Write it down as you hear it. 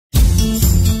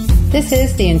This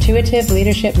is the Intuitive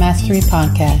Leadership Mastery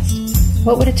Podcast.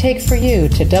 What would it take for you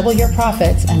to double your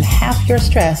profits and half your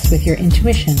stress with your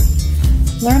intuition?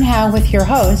 Learn how with your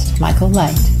host, Michael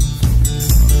Light.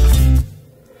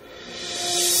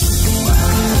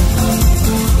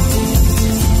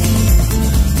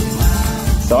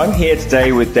 So I'm here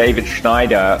today with David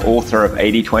Schneider, author of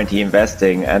 80/20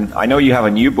 Investing, and I know you have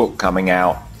a new book coming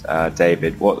out,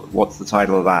 David. What's the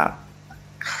title of that?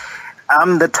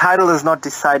 The title is not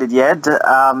decided yet.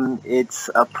 It's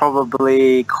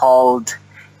probably called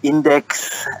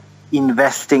Index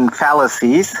Investing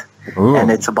Fallacies, Ooh.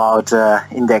 And it's about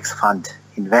index fund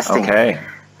investing. Okay.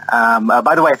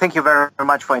 By the way, thank you very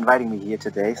much for inviting me here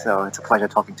today. So it's a pleasure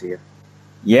talking to you.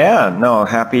 Yeah, no,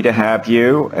 happy to have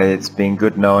you. It's been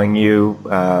good knowing you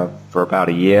for about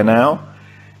a year now.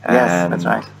 Yes, that's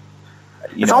right.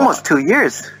 It's almost 2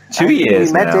 years. 2 years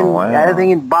we met now. Wow. I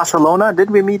think in Barcelona. Did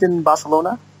we meet in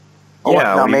Barcelona? Oh,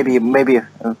 yeah. No, maybe.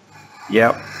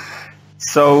 Yeah.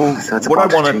 So it's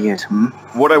about 2 years.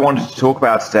 What I wanted to talk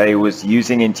about today was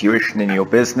using intuition in your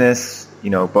business,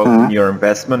 both in your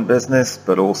investment business,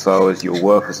 but also as your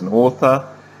work as an author.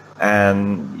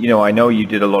 And, I know you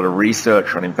did a lot of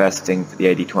research on investing for the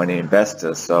 80/20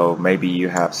 investor, so maybe you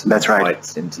have some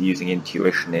insights into using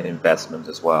intuition in investment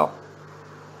as well.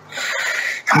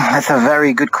 That's a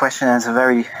very good question. It's a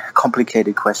very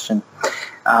complicated question.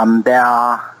 There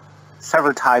are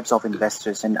several types of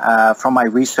investors. And from my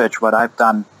research, what I've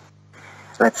done,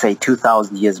 let's say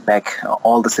 2,000 years back,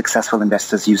 all the successful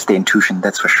investors used the intuition,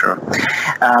 that's for sure.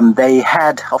 They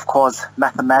had, of course,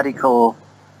 mathematical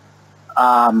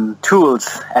tools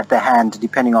at their hand,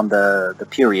 depending on the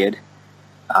period.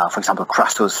 For example,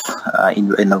 Crassus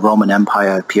in the Roman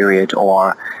Empire period,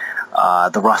 or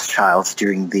the Rothschilds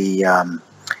during the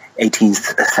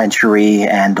 18th century,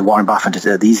 and Warren Buffett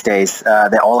these days.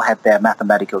 They all had their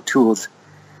mathematical tools.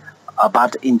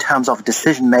 But in terms of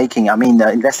decision making,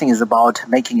 investing is about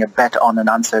making a bet on an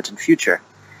uncertain future,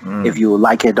 if you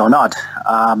like it or not.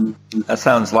 That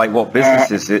sounds like what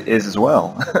business is as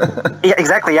well. Yeah,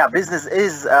 exactly. Yeah, business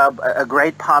is a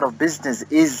great part of business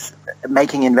is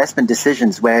making investment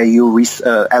decisions where you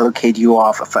allocate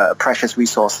your precious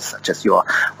resources, such as your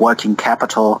working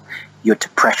capital, your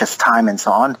precious time, and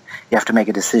so on. You have to make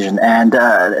a decision, and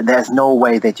there's no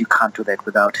way that you can't do that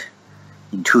without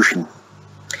intuition.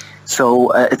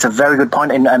 So it's a very good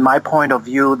point, and my point of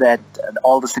view that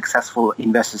all the successful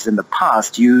investors in the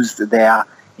past used their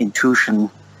intuition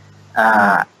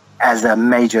as a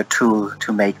major tool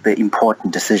to make the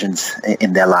important decisions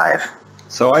in their life.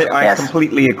 So I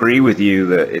completely agree with you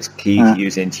that it's key to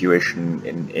use intuition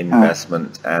in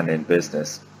investment and in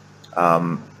business.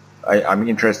 I'm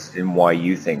interested in why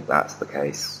you think that's the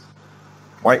case.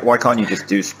 Why can't you just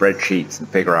do spreadsheets and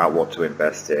figure out what to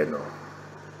invest in?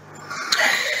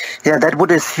 Yeah, that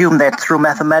would assume that through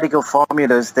mathematical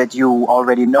formulas that you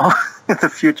already know the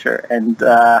future. And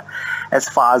as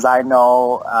far as I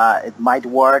know, it might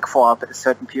work for a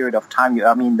certain period of time.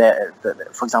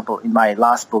 For example, in my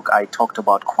last book, I talked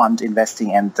about quant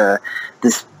investing, and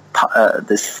this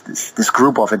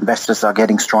group of investors are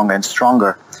getting stronger and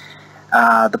stronger.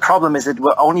 The problem is it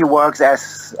only works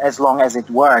as long as it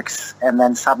works, and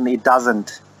then suddenly it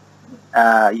doesn't.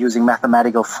 Using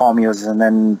mathematical formulas and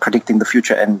then predicting the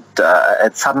future, and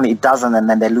suddenly it doesn't, and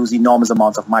then they lose enormous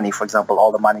amounts of money. For example,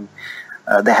 all the money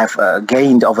they have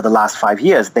gained over the last 5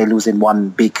 years, they lose in one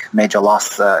big major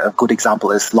loss. A good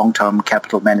example is long-term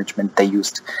capital management. They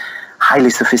used highly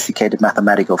sophisticated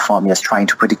mathematical formulas trying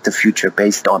to predict the future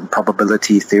based on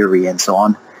probability theory and so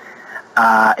on.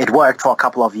 It worked for a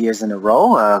couple of years in a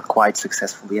row, quite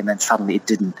successfully, and then suddenly it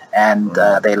didn't, and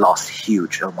they lost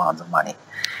huge amounts of money.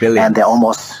 Billions. And they're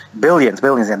almost billions,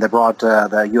 and they brought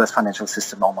the U.S. financial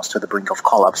system almost to the brink of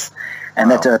collapse. And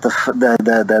wow. that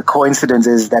the coincidence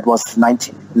is that was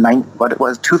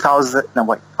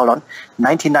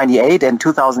 1998 and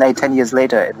 2008. 10 years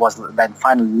later, it was then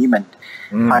finally Lehman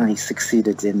finally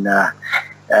succeeded in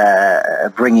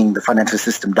bringing the financial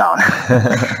system down.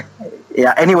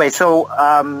 Yeah. Anyway, so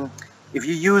if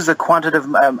you use a quantitative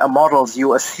models,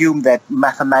 you assume that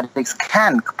mathematics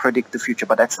can predict the future,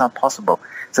 but that's not possible.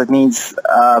 So it means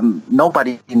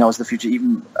nobody knows the future.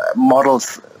 Even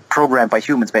models programmed by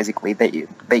humans, basically, they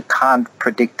can't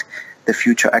predict the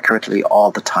future accurately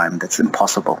all the time. That's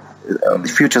impossible.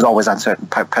 The future is always uncertain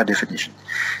per definition.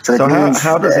 So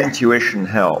how does intuition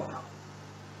help?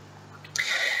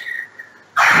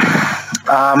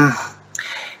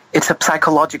 It's a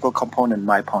psychological component in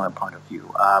my point of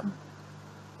view.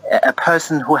 A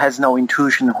person who has no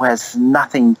intuition, who has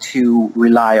nothing to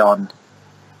rely on,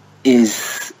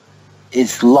 is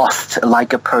is lost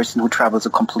like a person who travels a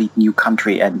complete new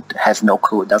country and has no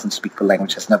clue, doesn't speak the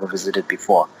language, has never visited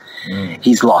before.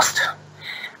 He's lost.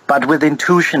 But with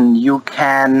intuition, you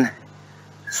can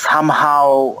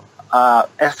somehow,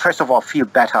 first of all, feel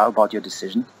better about your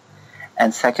decision.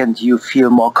 And second, you feel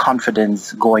more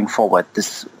confidence going forward.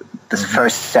 This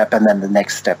first step and then the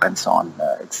next step and so on.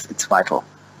 It's vital.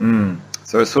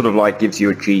 So it sort of like gives you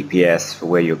a GPS for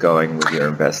where you're going with your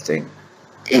investing.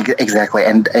 Exactly.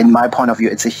 And in my point of view,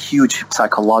 it's a huge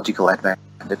psychological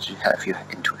advantage you have your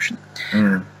intuition.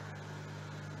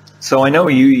 So I know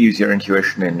you use your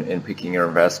intuition in picking your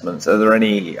investments. Are there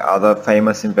any other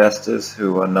famous investors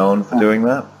who are known for doing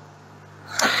that?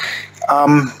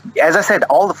 As I said,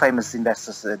 all the famous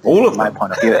investors, my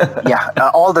point of view,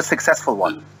 all the successful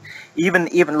ones. Even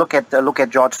look at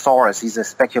George Soros. He's a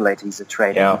speculator. He's a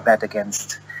trader. He bet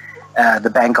against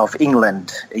the Bank of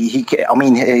England. He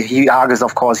argues,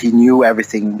 of course, he knew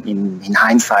everything in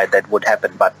hindsight that would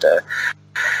happen, but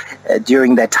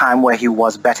during that time where he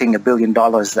was betting $1 billion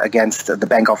against the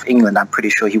Bank of England, I'm pretty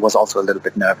sure he was also a little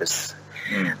bit nervous.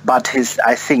 But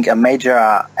I think a major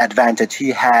advantage he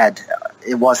had,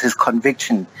 it was his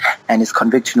conviction, and his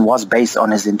conviction was based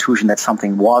on his intuition that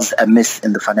something was amiss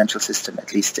in the financial system,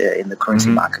 at least in the currency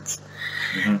markets.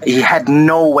 He had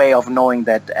no way of knowing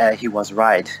that he was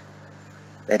right,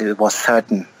 that it was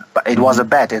certain. But it was a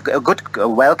bet, a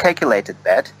well-calculated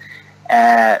bet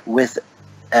with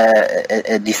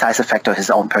a decisive factor, his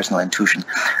own personal intuition.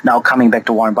 Now, coming back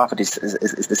to Warren Buffett is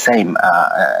the same.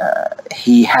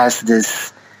 He has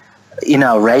this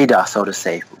inner radar, so to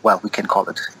say. Well, we can call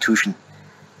it intuition.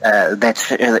 That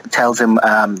tells him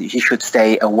he should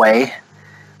stay away,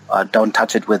 don't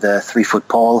touch it with a 3-foot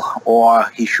pole, or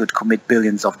he should commit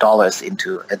billions of dollars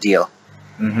into a deal.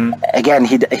 Again,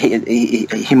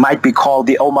 he might be called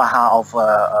the Omaha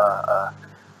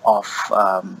of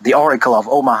the Oracle of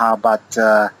Omaha,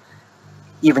 but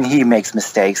even he makes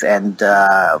mistakes. And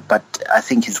but I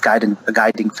think his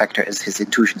guiding factor is his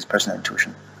intuition, his personal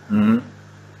intuition.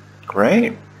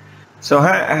 Great. So,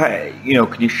 how,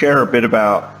 can you share a bit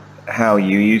about how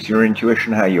you use your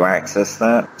intuition, how you access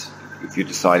that, if you're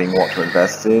deciding what to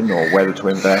invest in or whether to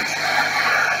invest?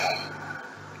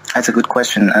 That's a good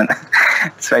question, and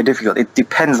it's very difficult. It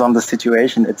depends on the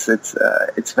situation. It's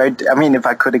very. I mean, if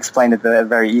I could explain it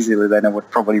very easily, then I would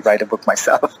probably write a book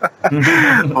myself.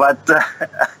 But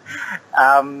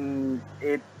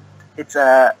it's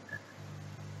a.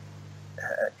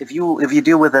 If you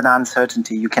deal with an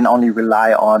uncertainty, you can only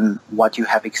rely on what you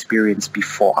have experienced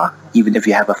before, even if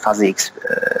you have a fuzzy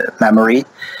memory.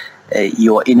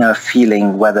 Your inner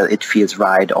feeling, whether it feels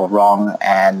right or wrong,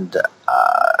 and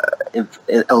if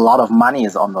a lot of money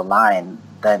is on the line,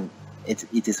 then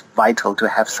it is vital to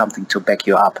have something to back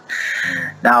you up.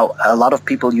 Now, a lot of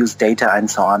people use data and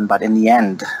so on, but in the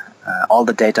end, all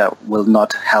the data will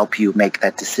not help you make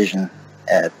that decision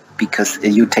because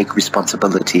you take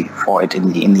responsibility for it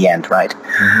in the end, right?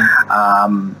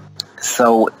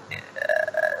 So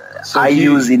I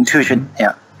use intuition.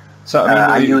 So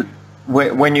I mean,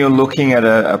 when you're looking at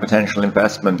a potential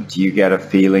investment, do you get a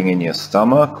feeling in your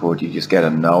stomach, or do you just get a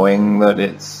knowing that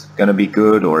it's going to be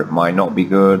good, or it might not be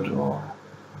good? Or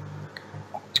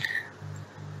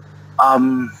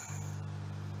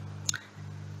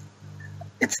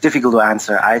it's difficult to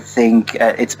answer. I think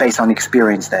it's based on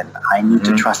experience. Then I need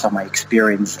to trust on my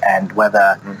experience, and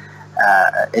whether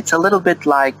it's a little bit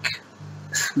like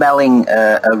smelling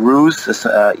a ruse.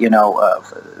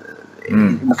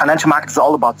 In the financial market, it's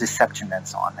all about deception and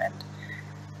so on,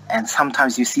 and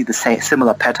sometimes you see the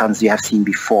similar patterns you have seen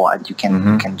before, and you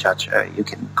can judge. You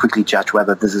can quickly judge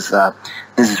whether this is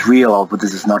real or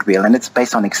this is not real, and it's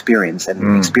based on experience.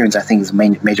 And experience, I think, is a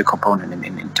major component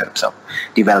in terms of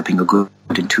developing a good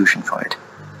intuition for it.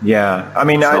 Yeah, I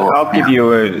mean, I'll give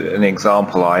you an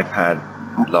example I've had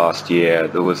last year.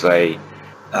 There was a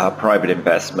private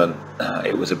investment.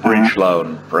 It was a bridge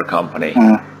loan for a company.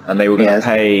 And they were going to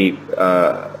pay,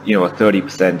 a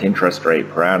 30% interest rate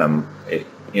per annum. It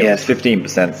was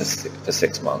 15% for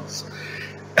 6 months.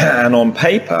 And on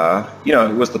paper,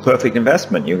 it was the perfect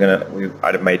investment.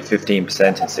 I'd have made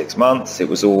 15% in 6 months. It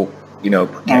was all,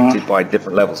 protected by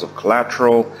different levels of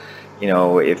collateral.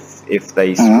 If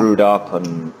they screwed up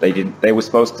and they were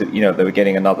supposed to, they were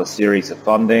getting another series of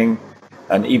funding.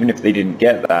 And even if they didn't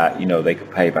get that, they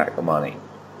could pay back the money.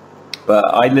 But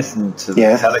I listened to the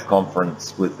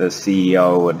teleconference with the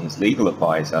CEO and his legal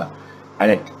advisor, and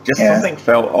it just something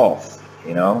felt off.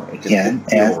 It just didn't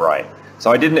feel right. So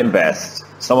I didn't invest.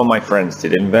 Some of my friends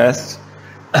did invest.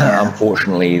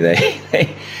 Unfortunately,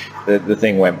 the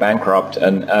thing went bankrupt,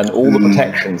 and all the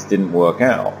protections didn't work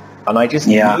out. And I just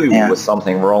knew there was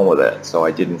something wrong with it, so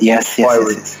I didn't.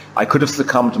 I could have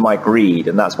succumbed to my greed,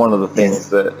 and that's one of the things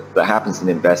that happens in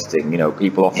investing. You know,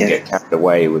 people often get carried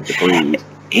away with the greed.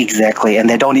 Exactly, and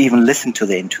they don't even listen to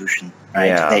the intuition, right?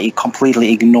 Yeah. They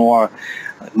completely ignore.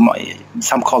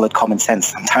 Some call it common sense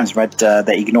sometimes, right?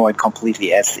 They ignore it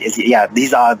completely as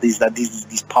these are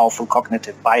these powerful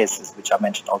cognitive biases, which I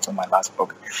mentioned also in my last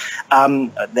book.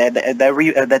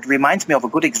 That reminds me of a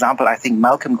good example I think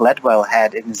Malcolm Gladwell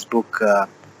had in his book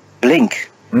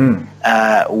Blink,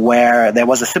 where there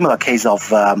was a similar case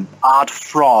of art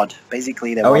fraud.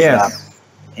 Basically, there was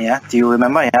do you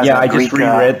remember? Yeah, I just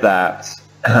reread that.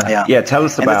 Tell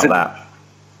us about that.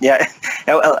 Yeah,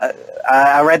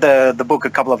 I read the book a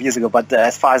couple of years ago, but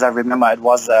as far as I remember, it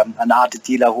was an art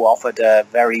dealer who offered a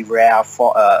very rare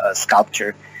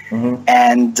sculpture. Mm-hmm.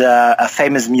 And a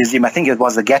famous museum, I think it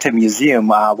was the Getty Museum,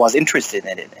 was interested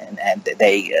in it, and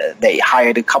they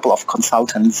hired a couple of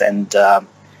consultants and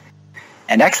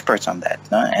experts on that.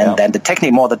 And then the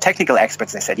technical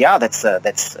experts, they said, that's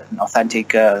an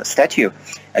authentic statue.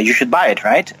 You should buy it,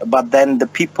 right? But then the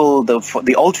people,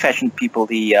 the old-fashioned people,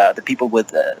 the people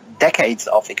with decades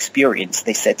of experience,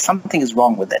 they said something is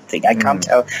wrong with that thing. I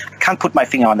can't put my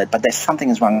finger on it, but there's something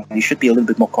is wrong. You should be a little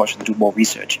bit more cautious and do more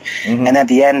research. Mm-hmm. And at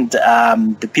the end,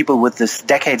 the people with this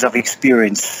decades of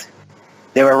experience,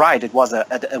 they were right. It was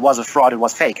a fraud. It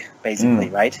was fake, basically,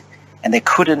 right? And they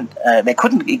couldn't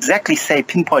exactly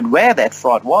pinpoint where that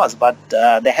fraud was, but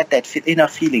they had that inner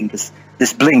feeling,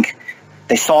 this blink.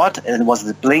 They saw it, and it was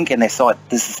the blink, and they saw it.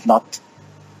 This is not.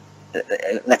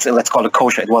 Let's call it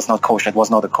kosher. It was not kosher. It was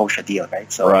not a kosher deal, right?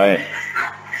 So, right.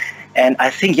 And I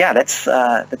think that's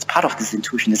part of this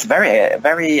intuition. It's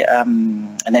very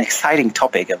an exciting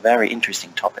topic, a very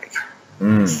interesting topic.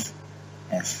 Yes.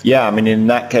 Yeah, I mean, in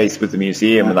that case with the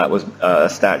museum, that was a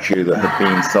statue that had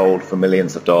been sold for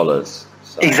millions of dollars.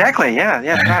 So. Exactly,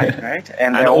 right.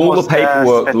 And all the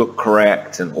paperwork looked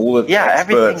correct, and all the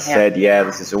experts said,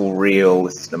 this is all real,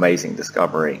 this is an amazing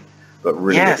discovery. But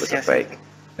really it was a fake.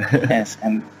 Yes,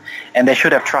 and they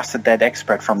should have trusted that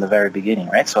expert from the very beginning,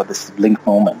 right? So this blink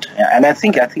moment. And I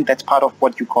think that's part of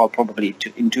what you call probably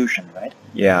intuition, right?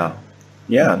 Yeah.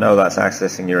 Yeah, no, that's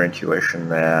accessing your intuition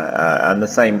there. And the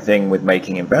same thing with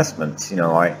making investments. You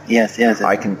know, I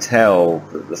can tell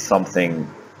that there's something,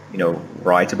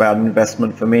 right about an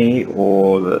investment for me,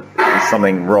 or that there's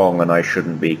something wrong and I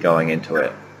shouldn't be going into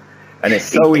it. And it's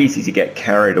so easy to get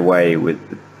carried away with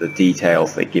the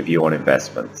details they give you on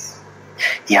investments.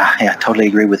 Yeah, totally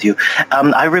agree with you.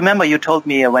 I remember you told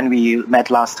me when we met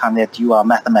last time that you are a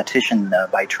mathematician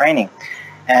by training.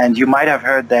 And you might have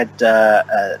heard that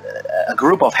a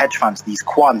group of hedge funds, these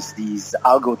quants, these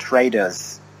algo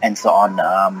traders, and so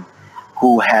on,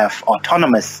 who have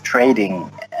autonomous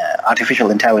trading, artificial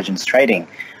intelligence trading.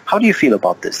 How do you feel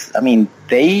about this? I mean,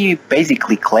 they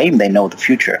basically claim they know the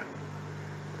future.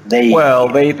 They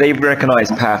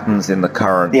recognize patterns in the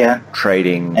current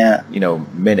trading,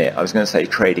 minute. I was going to say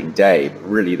trading day, but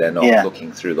really they're not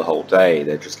looking through the whole day.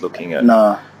 They're just looking at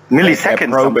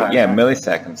milliseconds.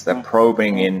 Milliseconds. They're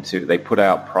probing into. They put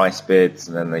out price bids,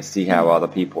 and then they see how other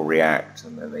people react,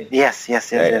 and then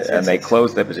they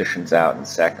close their positions out in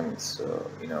seconds. So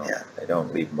they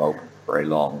don't leave them open for very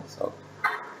long. So,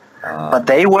 but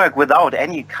they work without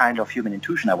any kind of human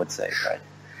intuition, I would say, right?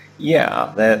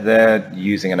 Yeah, they're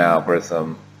using an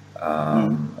algorithm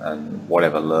and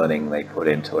whatever learning they put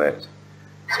into it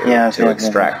to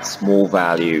extract small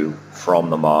value from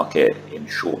the market in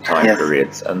short time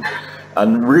periods.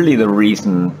 And really the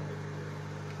reason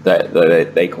that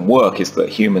they can work is that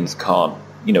humans can't,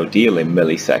 deal in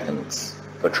milliseconds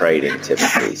for trading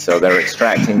typically. So they're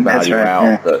extracting value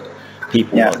out that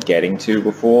people weren't getting to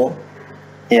before.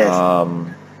 Yes.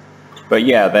 But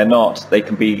they're not. They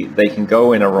can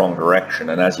go in a wrong direction.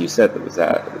 And as you said, there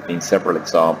have been several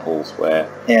examples where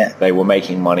they were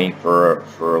making money for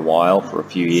a while, for a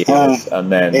few years, and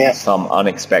then some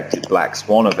unexpected black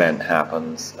swan event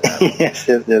happens.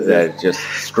 And they're just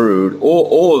screwed.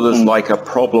 Or there's like a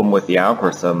problem with the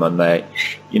algorithm, and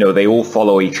they all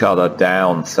follow each other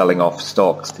down, selling off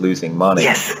stocks, losing money,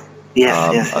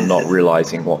 and not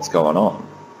realizing what's going on.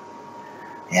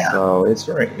 Yeah. So it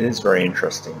is very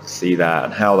interesting to see that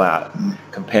and how that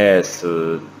compares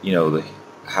to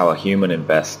how a human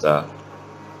investor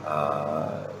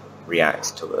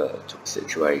reacts to a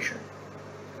situation.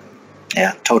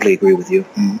 Yeah, totally agree with you.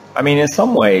 I mean, in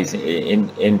some ways,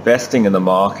 investing in the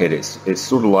market is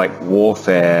sort of like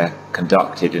warfare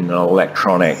conducted in an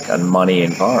electronic and money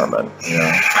environment.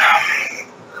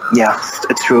 Yeah,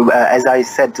 it's true. As I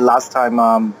said last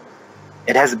time.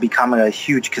 It has become a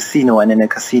huge casino, and in a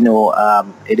casino,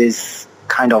 it is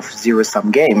kind of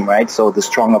zero-sum game, right? So the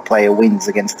stronger player wins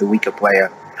against the weaker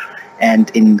player. And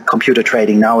in computer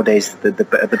trading nowadays,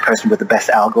 the person with the best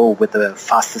algo, with the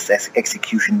fastest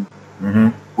execution,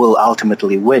 will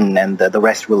ultimately win, and the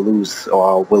rest will lose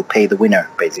or will pay the winner,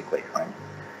 basically. Right?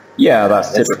 Yeah,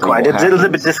 that's typically quite a little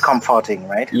bit discomforting,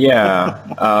 right? Yeah,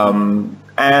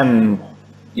 and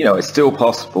it's still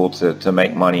possible to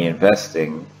make money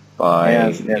investing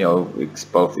by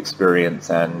both experience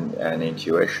and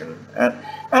intuition,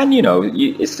 and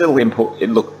it's still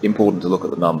important to look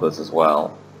at the numbers as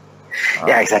well.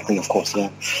 Yeah, exactly, of course, yeah.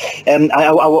 And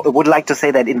I would like to say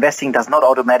that investing does not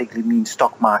automatically mean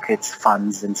stock markets,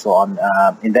 funds, and so on.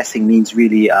 Investing means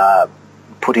really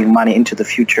putting money into the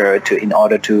future in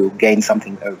order to gain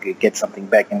something or get something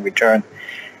back in return.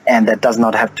 And that does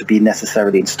not have to be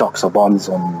necessarily in stocks or bonds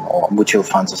or mutual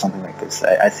funds or something like this.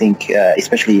 I think,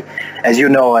 especially, as you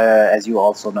know, as you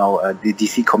also know, the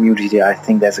DC community, I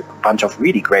think there's a bunch of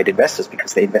really great investors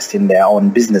because they invest in their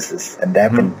own businesses, and they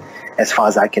have been, as far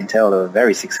as I can tell,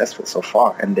 very successful so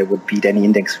far, and they would beat any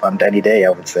index fund any day,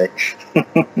 I would say.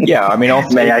 Yeah, I mean,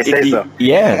 often, may I say so?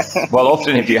 Yes. Well,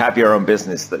 often if you have your own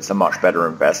business, that's a much better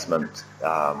investment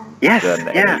than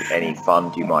any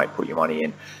fund you might put your money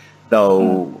in.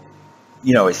 Though,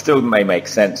 it still may make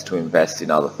sense to invest in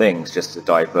other things just to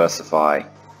diversify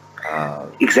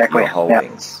your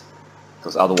holdings.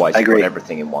 Because otherwise you put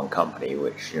everything in one company,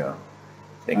 which,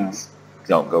 things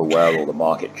don't go well or the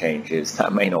market changes,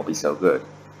 that may not be so good.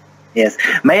 Yes.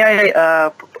 May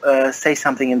I say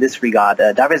something in this regard?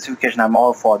 Diversification, I'm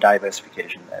all for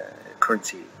diversification,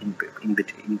 currency,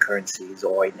 in currencies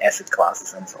or in asset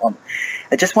classes and so on.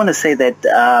 I just want to say that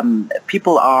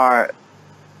people are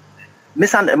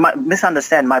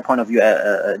misunderstand my point of view.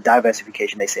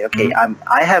 Diversification. They say, okay,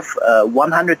 I have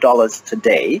 $100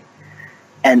 today,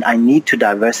 and I need to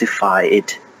diversify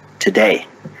it today.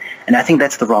 And I think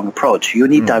that's the wrong approach. You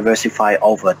need to diversify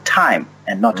over time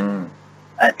and not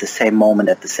at the same moment,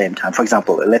 at the same time. For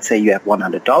example, let's say you have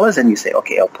 $100 and you say,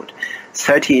 okay, I'll put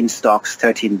 30 in stocks,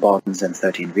 30 in bonds, and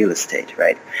 30 in real estate,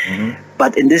 right?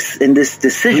 But in this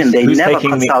decision, they never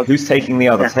consult. Who's taking the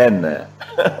other 10 there?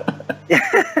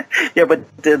 Yeah, but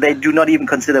they do not even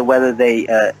consider whether they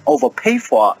overpay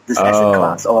for this asset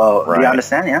class. Or do you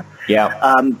understand? Yeah.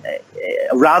 Yeah.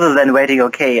 Rather than waiting,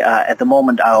 okay, at the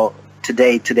moment,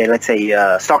 today, let's say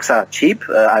stocks are cheap.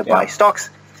 I buy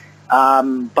stocks,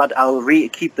 but I'll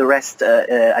keep the rest.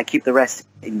 I keep the rest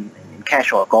in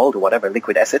cash or gold or whatever,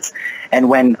 liquid assets. And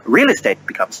when real estate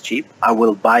becomes cheap, I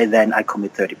will buy. Then I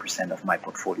commit 30% of my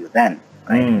portfolio. Then,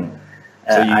 right?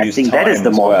 So you I think that is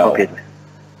the more appropriate.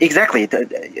 Exactly.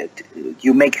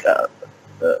 You make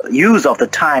use of the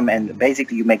time, and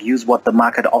basically you make use what the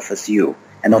market offers you,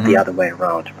 and not the other way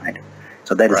around, right?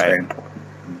 So that is very important.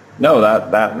 No,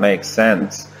 that makes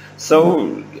sense.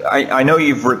 So I know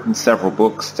you've written several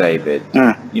books, David.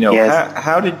 Yes.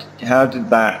 How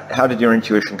did your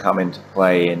intuition come into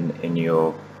play in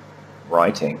your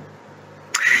writing?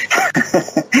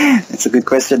 It's a good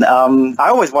question. I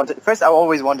always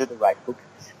wanted to write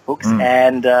books,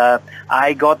 and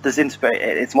I got this inspiration.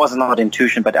 It was not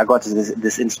intuition, but I got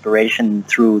this inspiration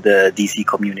through the DC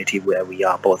community where we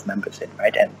are both members in,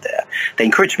 right? And they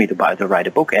encouraged me to write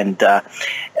a book, and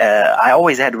I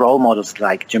always had role models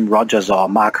like Jim Rogers or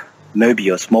Mark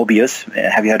Mobius.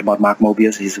 Have you heard about Mark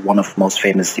Mobius? He's one of the most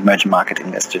famous emerging market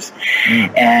investors,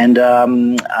 and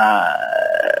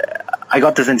I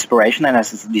got this inspiration, and I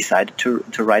decided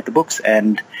to write the books.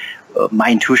 And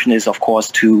my intuition is, of course,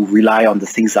 to rely on the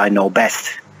things I know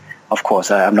best. Of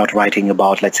course, I'm not writing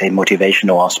about, let's say, motivation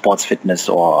or sports fitness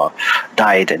or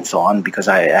diet and so on, because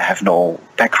I have no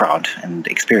background and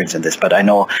experience in this, but I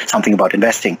know something about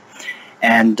investing.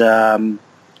 And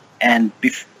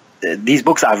these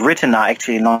books I've written are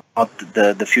actually not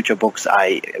the future books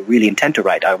I really intend to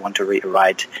write. I want to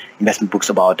write investment books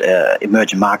about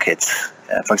emerging markets.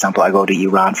 For example, I go to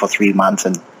Iran for 3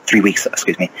 weeks,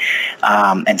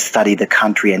 and study the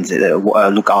country and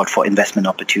look out for investment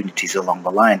opportunities along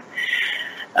the line.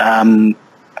 I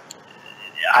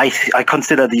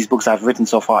consider these books I've written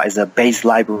so far as a base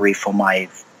library for my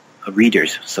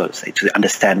readers, so to say, to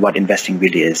understand what investing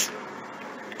really is.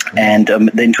 And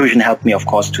the intuition helped me, of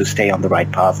course, to stay on the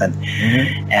right path and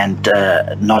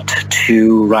not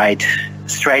to write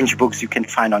strange books you can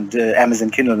find on the Amazon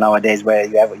Kindle nowadays, where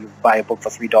you buy a book for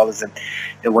 $3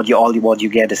 and what you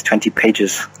get is 20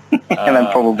 pages, and then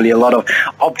probably a lot of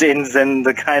opt-ins and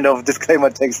the kind of disclaimer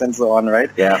text and so on,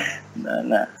 right? Yeah.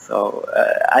 So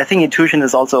I think intuition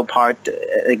is also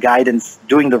a guidance,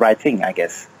 doing the right thing, I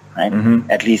guess, right?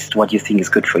 At least what you think is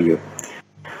good for you.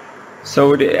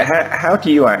 So how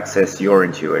do you access your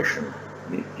intuition?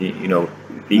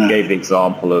 You gave the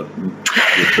example of your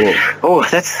book. Oh,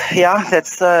 that's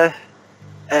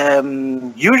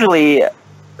usually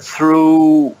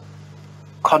through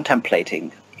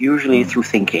contemplating, usually through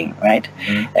thinking, right?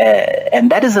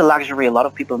 And that is a luxury a lot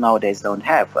of people nowadays don't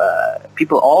have.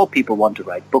 All people want to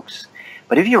write books,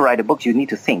 but if you write a book, you need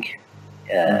to think.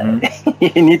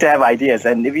 You need to have ideas,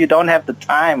 and if you don't have the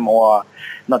time or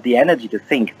not the energy to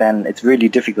think, then it's really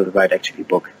difficult to write actually a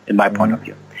book, in my point of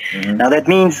view. Now that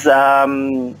means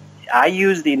I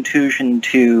use the intuition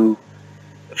to,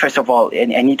 first of all,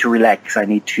 I need to relax. I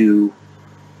need to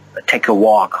take a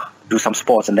walk, do some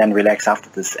sports, and then relax after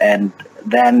this. And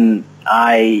then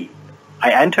I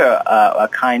enter a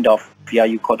kind of,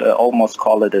 you could almost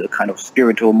call it a kind of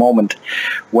spiritual moment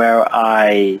where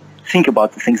I think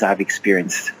about the things I've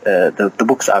experienced, the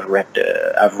books I've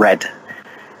read,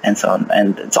 and so on.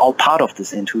 And it's all part of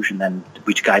this intuition then,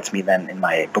 which guides me then in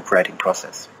my book writing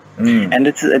process. And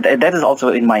that is also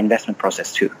in my investment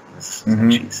process too. It's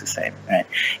the same. Right?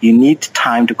 You need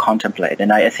time to contemplate,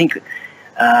 and I think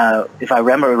if I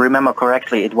remember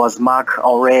correctly, it was Mark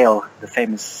Aurel, the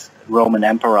famous Roman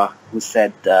emperor, who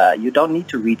said, "You don't need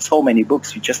to read so many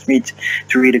books. You just need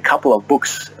to read a couple of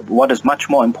books. What is much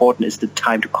more important is the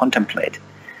time to contemplate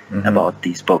about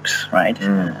these books, right?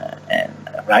 And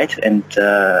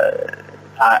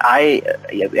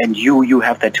you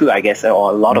have that too, I guess, or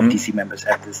a lot of DC members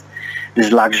have this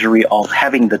luxury of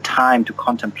having the time to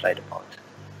contemplate about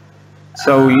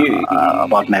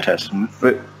matters.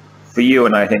 For you,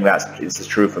 and I think this is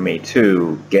true for me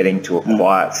too, getting to a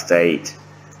quiet state,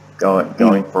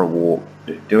 going for a walk,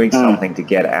 doing something to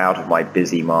get out of my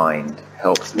busy mind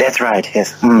helps me. That's right,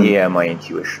 yes. Hear my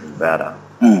intuition better.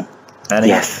 And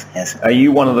yes. Are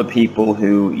you one of the people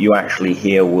who you actually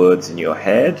hear words in your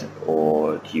head,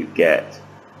 or do you get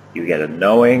a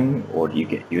knowing, or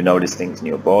do you notice things in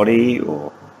your body,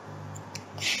 or?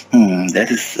 That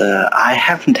is, I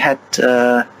haven't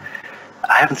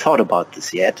thought about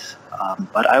this yet,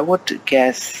 but I would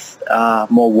guess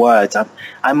more words.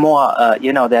 I'm more,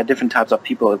 there are different types of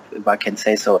people, if I can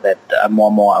say so, that I'm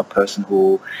more a person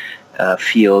who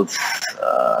feels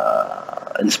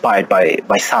inspired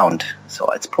by sound.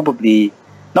 So it's probably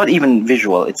not even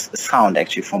visual, it's sound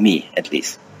actually for me, at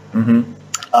least. And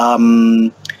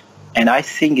I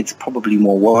think it's probably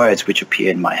more words which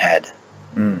appear in my head.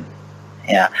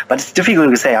 Yeah, but it's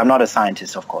difficult to say. I'm not a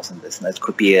scientist, of course, in this. And it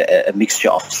could be a mixture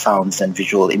of sounds and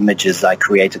visual images I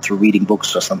created through reading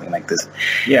books or something like this.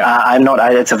 Yeah, I'm not.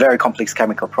 It's a very complex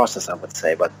chemical process, I would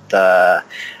say. But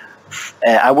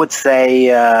I would say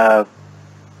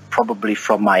probably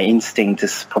from my instinct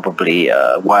is probably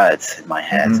words in my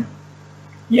head.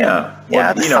 Yeah,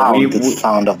 well, the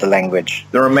sound of the language.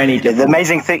 There are many different... The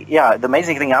amazing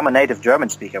thing, I'm a native German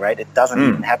speaker, right? It doesn't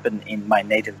even happen in my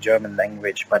native German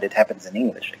language, but it happens in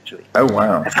English, actually. Oh,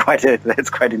 wow. That's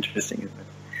quite interesting, isn't it?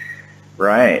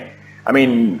 Right. I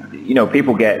mean,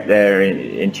 people get their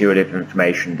intuitive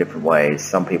information different ways.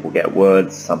 Some people get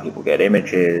words, some people get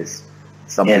images,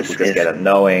 some people just get a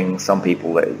knowing, some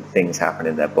people, things happen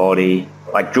in their body.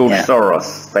 Like George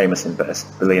Soros, famous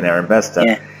billionaire investor.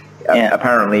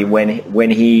 Apparently,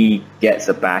 when he gets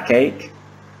a backache,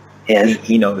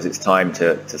 he knows it's time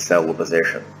to sell the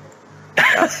position.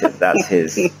 That's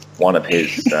his one of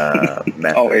his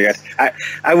methods. Oh my God!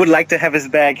 I would like to have his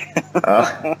bag.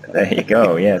 There you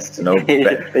go. Yes, to know.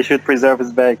 They should preserve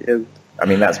his bag. Yes. I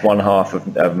mean, that's one half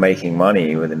of making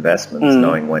money with investments,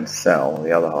 knowing when to sell.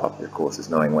 The other half, of course, is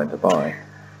knowing when to buy.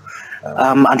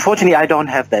 Unfortunately, I don't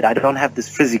have that. I don't have this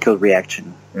physical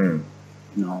reaction.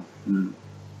 No.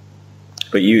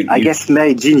 But I guess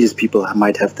many genius people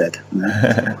might have that.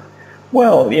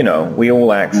 Well, we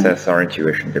all access our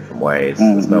intuition different ways.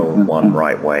 There's no one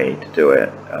right way to do it.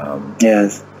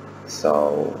 Yes.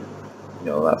 So,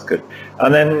 that's good.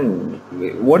 And then,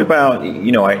 what about,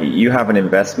 you have an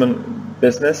investment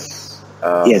business?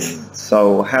 Yes.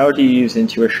 So, how do you use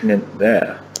intuition in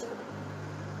there?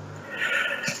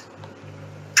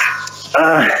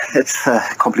 It's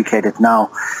complicated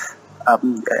now.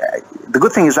 The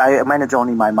good thing is I manage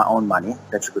only my own money.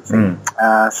 That's a good thing.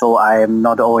 So I am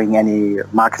not owing any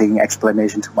marketing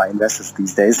explanation to my investors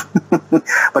these days.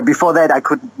 But before that, I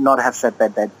could not have said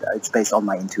that it's based on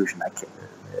my intuition.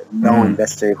 No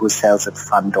investor who sells a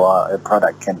fund or a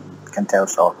product can tell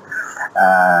so.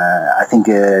 I think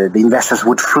the investors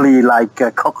would flee like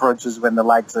cockroaches when the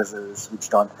lights are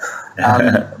switched on.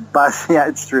 But yeah,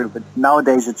 it's true. But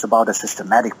nowadays it's about a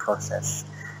systematic process.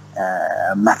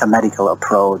 A mathematical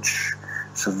approach,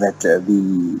 so that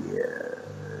the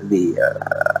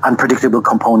unpredictable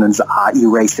components are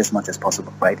erased as much as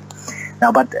possible, right?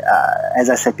 Now, but as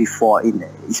I said before,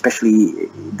 especially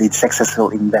the successful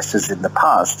investors in the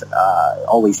past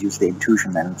always use the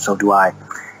intuition, and so do I.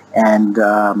 And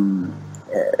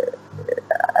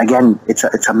again,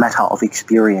 it's a matter of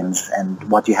experience and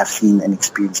what you have seen and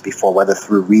experienced before, whether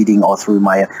through reading or through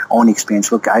my own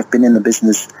experience. Look, I've been in the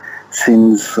business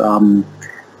since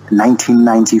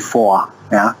 1994.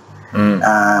 Yeah.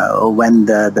 When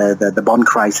the bond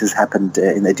crisis happened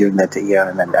during that year,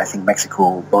 and then I think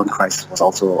Mexico bond crisis was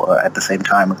also at the same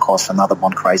time, and caused another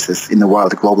bond crisis in the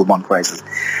world, a global bond crisis.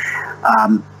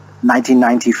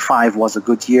 1995 was a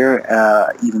good year,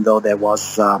 even though there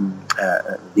was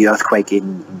the earthquake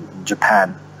in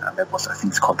Japan. That was, I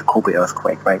think it's called the Kobe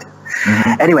earthquake, right?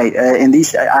 Mm-hmm. Anyway, in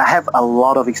these, I have a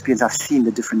lot of experience. I've seen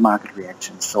the different market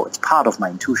reactions, so it's part of my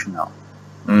intuition now.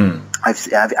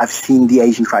 I've seen the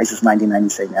Asian crisis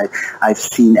 1997. I've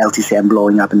seen LTCM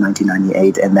blowing up in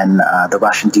 1998, and then the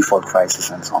Russian default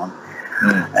crisis and so on.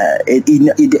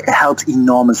 It helps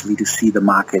enormously to see the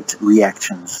market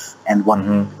reactions and what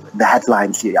the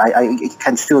headlines. I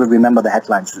can still remember the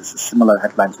headlines, similar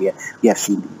headlines we have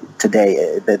seen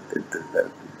today. The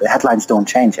headlines don't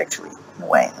change, actually, in a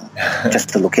way,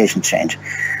 just the location change.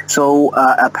 So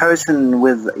a person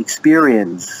with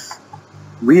experience,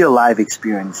 real life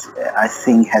experience, I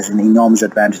think has an enormous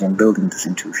advantage in building this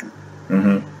intuition.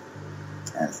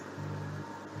 Yes.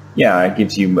 Yeah, it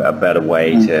gives you a better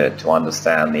way to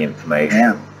understand the information.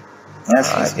 Yeah.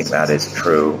 Yes, I think that is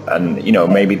true. And,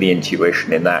 maybe the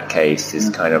intuition in that case is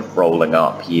kind of rolling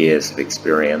up years of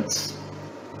experience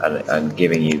and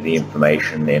giving you the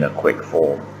information in a quick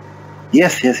form.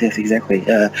 Yes, exactly.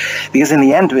 Because in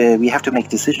the end, we have to make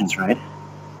decisions, right?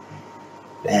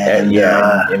 And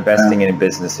investing in a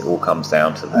business, it all comes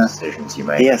down to the decisions you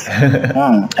make. Yes.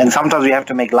 And sometimes we have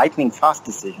to make lightning fast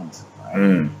decisions.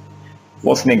 Right?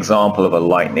 What's an example of a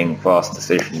lightning fast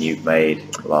decision you've made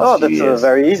last few years? That's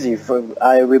very easy.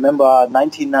 I remember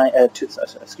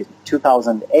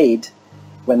 2008,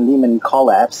 when Lehman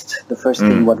collapsed. The first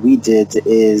thing what we did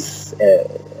is,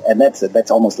 and that's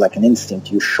almost like an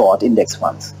instinct, you short index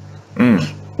funds.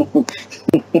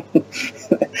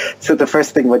 So the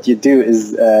first thing what you do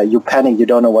is you panic, you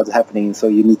don't know what's happening, so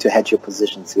you need to hedge your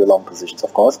positions, your long positions,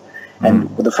 of course. And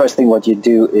the first thing what you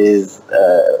do is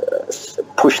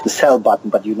push the sell button,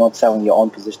 but you're not selling your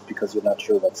own position because you're not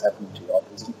sure what's happening to your own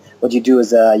position. What you do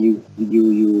is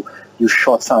you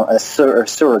short a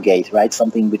surrogate, right?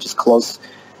 Something which is close,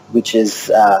 which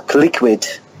is liquid,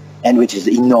 and which is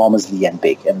enormously and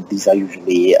big. And these are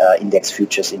usually index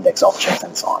futures, index options,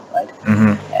 and so on, right?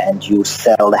 And you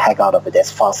sell the heck out of it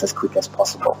as fast, as quick as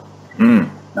possible.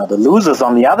 Now the losers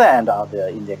on the other end are the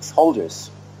index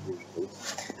holders, usually,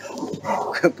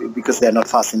 because they're not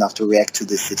fast enough to react to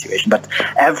this situation. But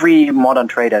every modern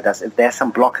trader does. If there's some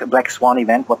black swan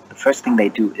event, what the first thing they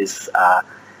do is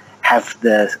have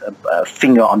the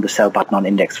finger on the sell button on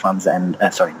index funds and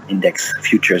index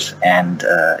futures and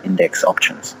index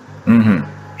options.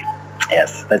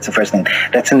 Yes, that's the first thing.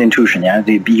 That's an intuition. Yeah,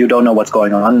 you don't know what's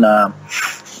going on,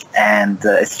 and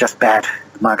it's just bad.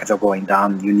 The markets are going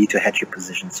down. You need to hedge your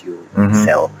positions. You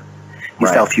sell. You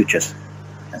sell futures.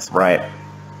 Yes. Right.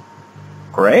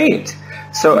 Great.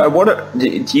 So,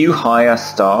 do you hire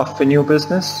staff in your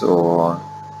business, or?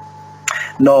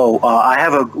 No, I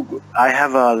have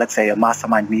a let's say a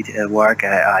mastermind work.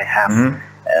 I have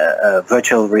a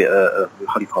virtual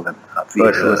how do you call them?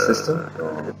 Virtual assistant.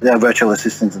 They're virtual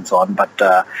assistants and so on. But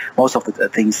most of the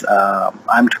things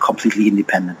I'm completely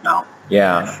independent now.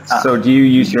 Yeah. So do you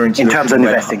use your intuition in terms of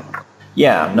investing?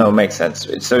 Yeah. No, it makes sense.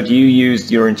 So do you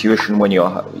use your intuition when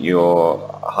you're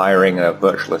hiring a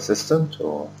virtual assistant,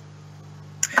 or?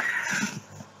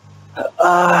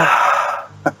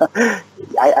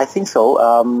 I think so.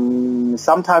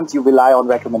 Sometimes you rely on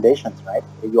recommendations, right?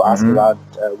 You ask around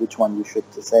which one you should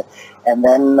say. And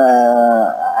then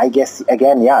I guess,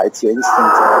 again, it's your instinct.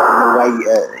 In a way,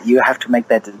 you have to make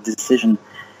that decision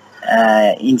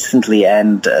instantly.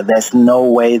 And there's no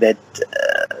way that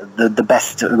the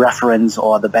best reference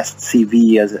or the best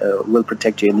CV will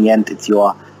protect you. In the end, it's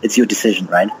your decision,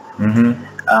 right?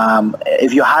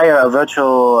 If you hire a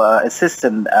virtual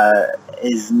assistant,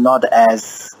 is not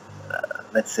as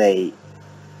let's say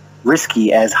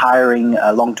risky as hiring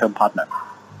a long-term partner,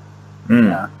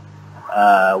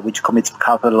 which commits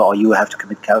capital, or you have to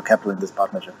commit capital in this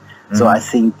partnership. So I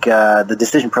think the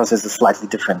decision process is slightly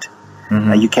different.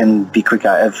 You can be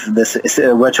quicker. If this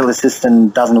virtual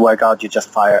assistant doesn't work out, you just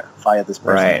fire this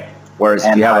person. Right. Whereas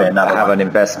if you have an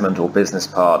investment or business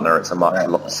partner, it's a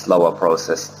much slower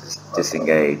process to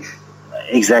disengage.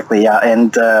 Exactly, yeah.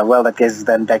 And, well, that gets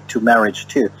then back to marriage,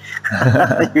 too.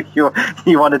 you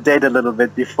want to date a little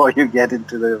bit before you get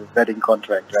into the wedding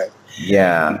contract, right?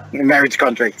 Yeah. Marriage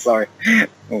contract, sorry.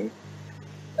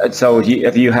 So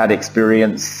have you had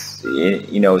experience,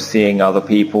 seeing other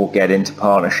people get into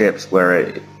partnerships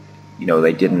where,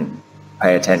 they didn't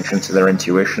pay attention to their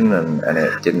intuition and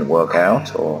it didn't work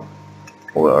out? Or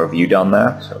have you done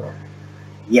that? Or?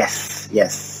 Yes.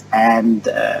 And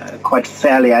quite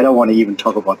fairly, I don't want to even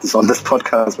talk about this on this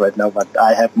podcast right now, but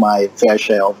I have my fair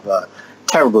share of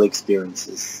terrible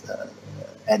experiences.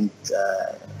 And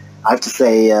I have to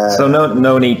say... so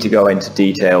no need to go into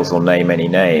details or name any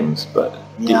names, but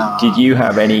did you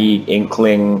have any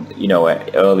inkling,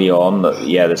 early on that,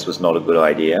 this was not a good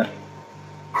idea?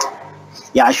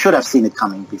 Yeah, I should have seen it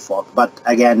coming before. But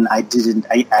again, I didn't.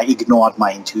 I ignored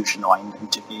my intuition or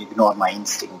ignored my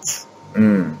instincts.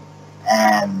 Mm.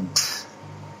 And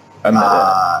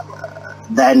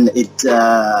then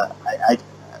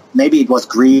maybe it was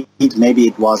greed, maybe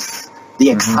it was the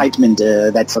excitement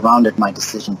that surrounded my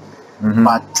decision,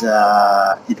 but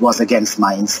it was against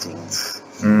my instincts.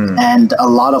 Mm. And a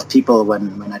lot of people,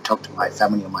 when I talked to my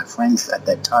family or my friends at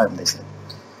that time, they said,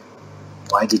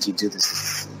 "Why did you do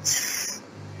this?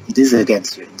 It is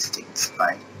against your instincts,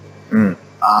 right?" Mm.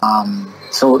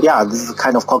 So this is a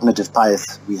kind of cognitive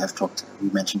bias we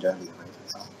mentioned earlier. Right?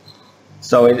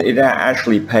 So it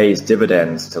actually pays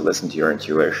dividends to listen to your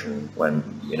intuition when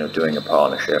doing a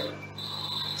partnership.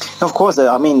 Of course,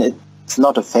 I mean it's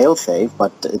not a fail-safe,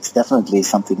 but it's definitely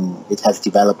something it has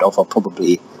developed over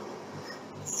probably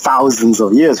thousands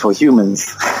of years for humans.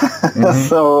 Mm-hmm.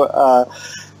 So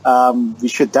we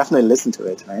should definitely listen to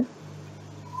it, right?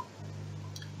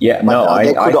 Yeah, but,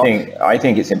 I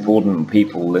think it's important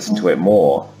people listen to it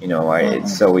more.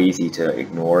 It's so easy to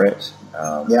ignore it.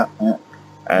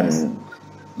 And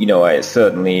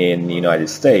certainly in the United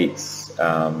States,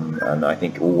 and I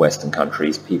think all Western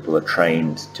countries, people are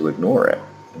trained to ignore it.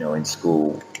 In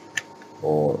school,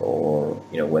 or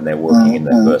when they're working in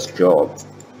their first job.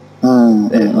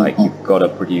 They're like, you've got to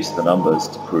produce the numbers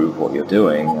to prove what you're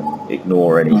doing, and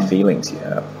ignore any feelings you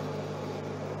have.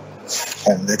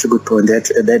 That's a good point.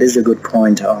 That is a good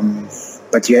point.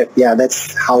 But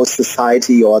that's how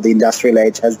society or the industrial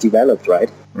age has developed, right?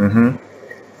 Mm-hmm.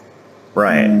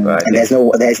 Right. And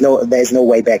there's no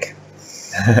way back.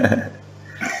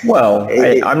 Well,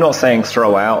 I'm not saying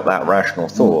throw out that rational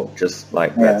thought. Just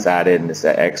like let's add in this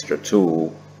extra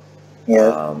tool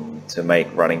to make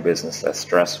running business less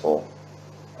stressful,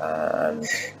 and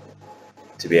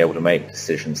to be able to make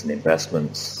decisions and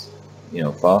investments,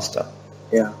 faster.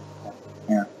 Yeah.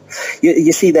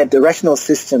 You see that the rational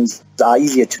systems are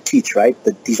easier to teach, right?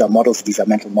 That these are models, these are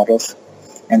mental models,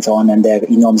 and so on, and they're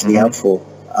enormously helpful.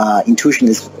 Intuition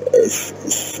is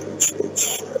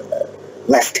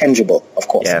less tangible, of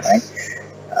course, right?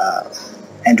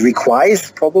 And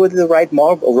requires probably the right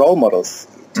role models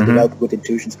to develop good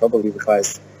intuitions. Probably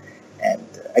requires. And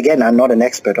again, I'm not an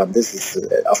expert on this.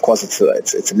 Of course,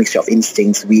 it's a mixture of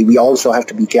instincts. We also have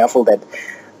to be careful that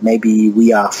maybe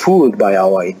we are fooled by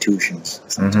our intuitions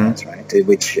sometimes, right?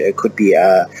 Which could be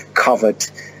covered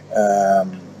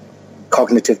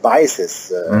cognitive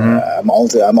biases. I'm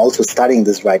also studying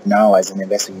this right now as an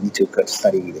investor. You need to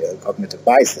study cognitive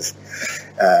biases.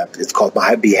 It's called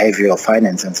behavioral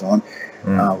finance and so on.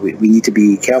 We need to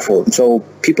be careful. So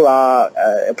people are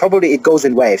probably it goes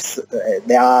in waves.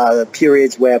 There are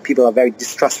periods where people are very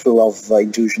distrustful of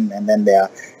intuition, and then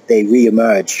they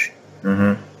re-emerge.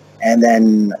 And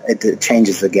then it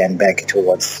changes again back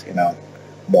towards,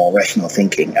 more rational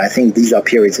thinking. I think these are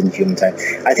periods in human time.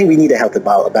 I think we need a healthy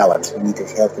balance. We need a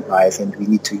healthy bias, and we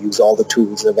need to use all the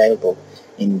tools available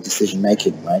in decision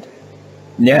making, right?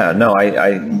 Yeah, no,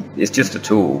 it's just a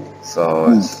tool.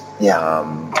 So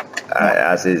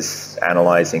as is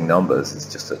analyzing numbers,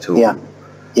 it's just a tool. Yeah.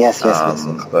 Yes.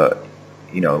 But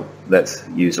let's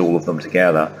use all of them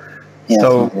together. Yes,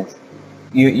 so yes.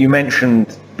 You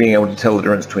mentioned being able to tell the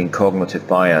difference between cognitive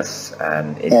bias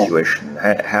and intuition.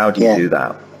 How do you do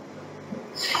that?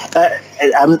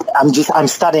 I'm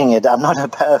studying it. I'm not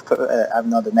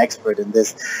an expert in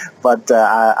this, but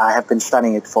I have been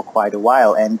studying it for quite a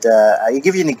while. And I'll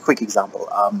give you a quick example.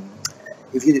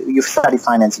 If you study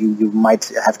finance, you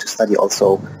might have to study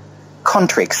also con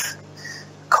tricks,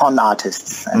 con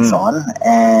artists, and so on.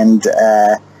 And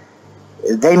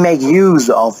they make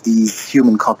use of these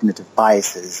human cognitive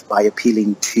biases by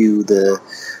appealing to the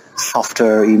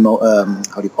softer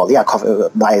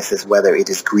biases, whether it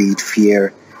is greed,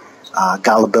 fear,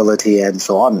 gullibility, and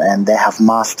so on. And they have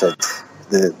mastered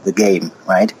the game,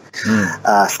 right?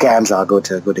 Scams are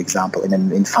a good example.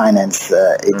 In finance,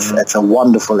 it's a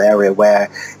wonderful area where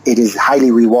it is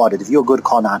highly rewarded. If you're a good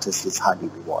con artist, it's highly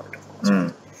rewarded, of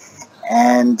course.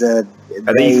 And are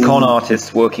these con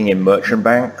artists working in merchant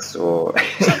banks or?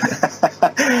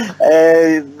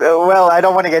 Well, I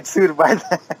don't want to get sued by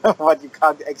them, but you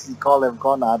can't actually call them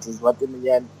con artists. But in the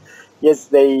end, yes,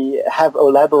 they have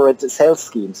elaborate sales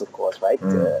schemes, of course, right?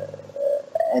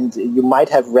 And you might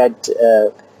have read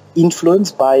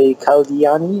Influence by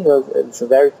Cialdini. It's a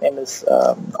very famous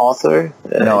author.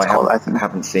 No, I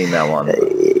haven't seen that one.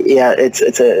 Yeah, it's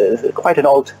quite an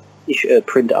old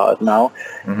print out now,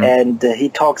 and he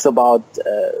talks about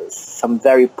some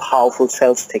very powerful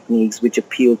sales techniques which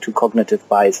appeal to cognitive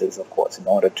biases, of course, in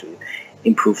order to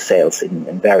improve sales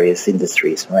in various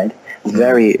industries, right?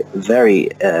 Very, very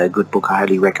good book. I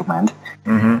highly recommend.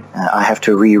 I have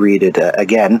to reread it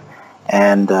again,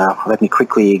 and let me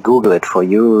quickly Google it for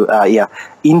you.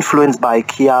 Influence by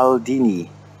Cialdini,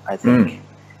 I think,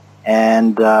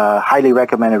 and highly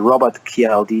recommended. Robert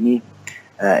Cialdini.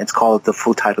 It's called, the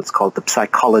full title is called The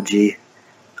Psychology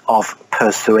of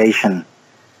Persuasion.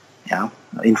 Yeah,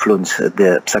 Influence,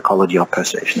 the Psychology of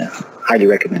Persuasion. Yeah. Highly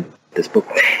recommend this book.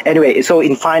 Anyway, so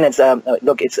in finance,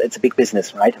 look, it's a big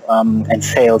business, right? And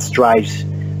sales drives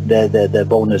the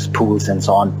bonus pools and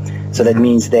so on. So that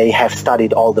means they have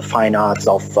studied all the fine arts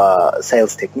of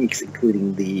sales techniques,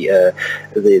 including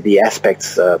the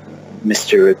aspects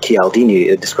Mr.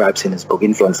 Cialdini describes in his book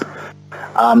Influence.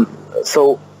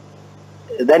 So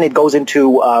then it goes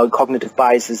into cognitive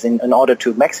biases. In order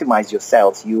to maximize your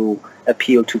sales, you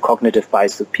appeal to cognitive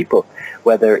biases of people,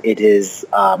 whether it is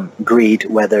greed,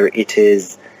 whether it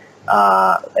is,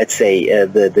 let's say,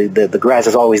 the grass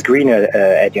is always greener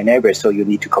at your neighbors, so you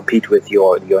need to compete with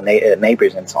your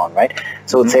neighbors and so on, right?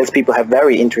 So salespeople have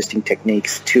very interesting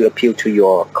techniques to appeal to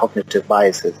your cognitive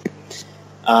biases.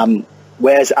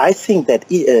 Whereas I think that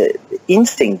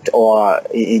instinct, or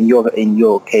in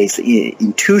your case,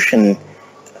 intuition,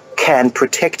 can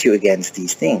protect you against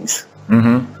these things,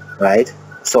 right?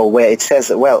 So where it says,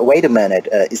 well, wait a minute,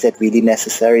 is that really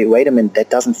necessary? Wait a minute,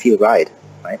 that doesn't feel right?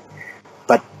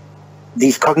 But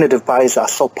these cognitive biases are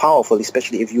so powerful,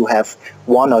 especially if you have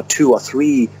one or two or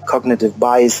three cognitive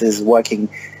biases working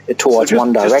towards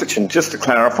one direction. Just to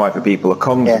clarify for people, a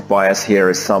cognitive bias here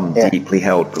is some deeply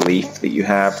held belief that you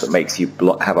have that makes you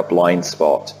have a blind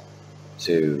spot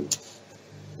to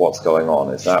what's going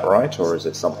on. Is that right, or is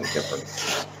it something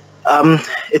different?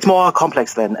 It's more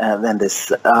complex than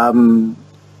this.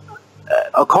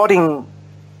 According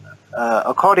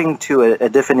to a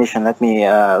definition, let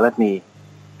me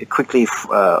quickly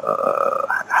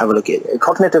have a look at it.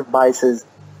 Cognitive biases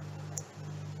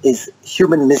is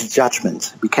human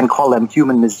misjudgments. We can call them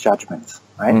human misjudgments,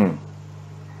 right?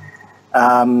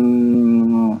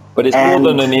 But it's more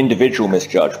than an individual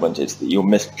misjudgment. It's that you're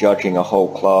misjudging a whole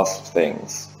class of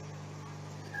things.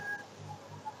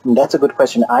 That's a good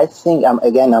question. I think,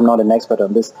 again, I'm not an expert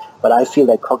on this, but I feel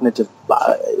that cognitive,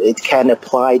 it can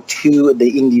apply to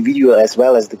the individual as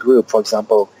well as the group. For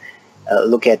example,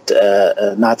 look at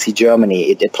Nazi Germany.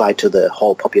 It applied to the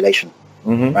whole population,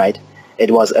 right?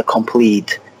 It was a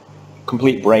complete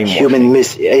brainwashing.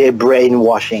 Human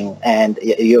brainwashing. And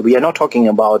we are not talking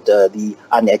about the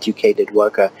uneducated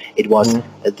worker. It was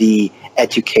the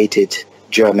educated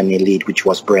German elite which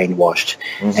was brainwashed,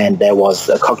 and there was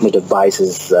cognitive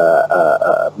biases,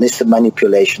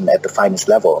 manipulation at the finest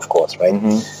level, of course, right?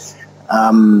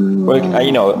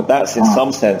 Well, that's in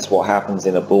some sense what happens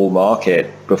in a bull market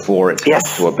before it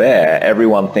comes to a bear.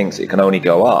 Everyone thinks it can only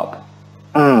go up,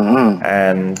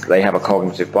 and they have a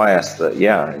cognitive bias that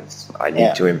I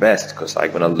need to invest because I'm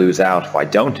going to lose out if I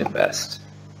don't invest.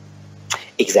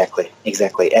 Exactly.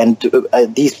 And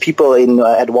these people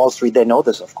at Wall Street, they know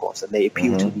this, of course, and they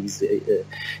appeal to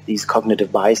these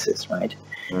cognitive biases, right?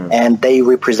 And they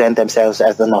represent themselves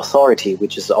as an authority,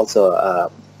 which is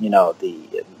also,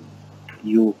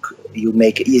 you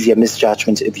make easier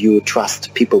misjudgments if you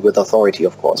trust people with authority,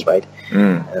 of course, right?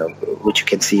 Which you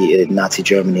can see in Nazi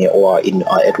Germany or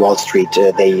at Wall Street.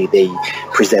 They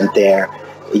present their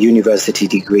university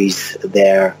degrees,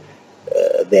 their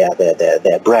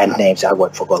brand names. I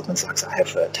work for Goldman Sachs. I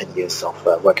have 10 years of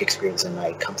work experience, and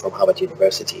I come from Harvard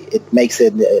University. It makes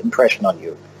an impression on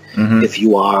you. If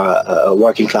you are a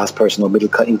working class person or middle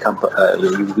income,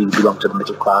 you belong to the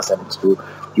middle class, and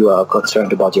you are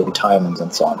concerned about your retirement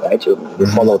and so on, right? You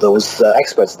follow those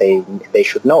experts. They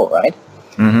should know, right?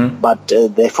 But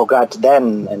they forgot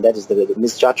then, and that is the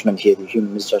misjudgment here. The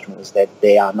human misjudgment is that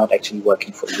they are not actually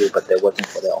working for you, but they're working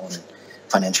for their own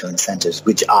financial incentives,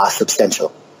 which are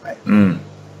substantial, right?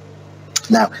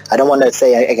 Now, I don't want to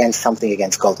say something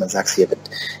against Goldman Sachs here, but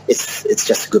it's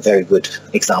just a very good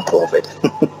example of it,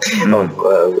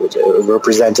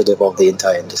 representative of the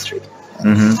entire industry.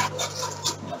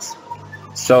 Yes.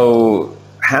 So,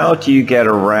 how do you get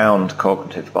around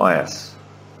cognitive bias?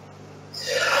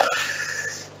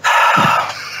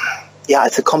 Yeah,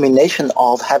 it's a combination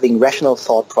of having rational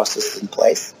thought processes in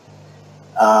place,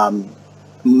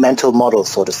 mental models,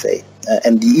 so to say.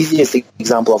 And the easiest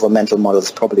example of a mental model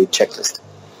is probably a checklist.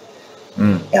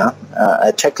 Yeah,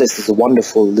 a checklist is a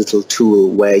wonderful little tool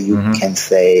where you can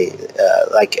say,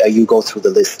 you go through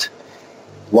the list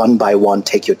one by one,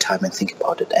 take your time and think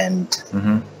about it. And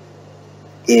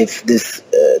if this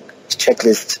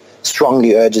checklist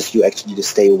strongly urges you actually to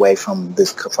stay away from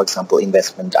this, for example,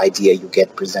 investment idea you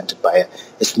get presented by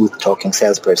a smooth-talking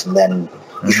salesperson, then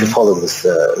you should follow this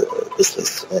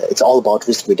list. It's all about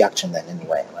risk reduction then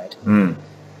anyway, right?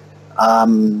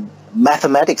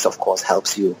 Mathematics, of course,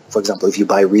 helps you. For example, if you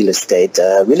buy real estate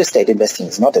investing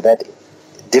is not that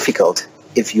difficult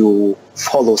if you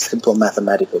follow simple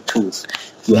mathematical tools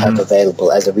you have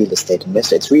available as a real estate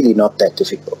investor. It's really not that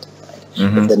difficult.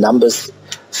 Right? If the numbers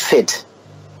fit,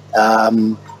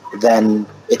 then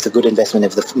it's a good investment.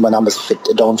 If the numbers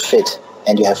don't fit,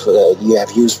 and you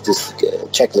have used this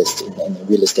checklist in a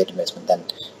real estate investment, then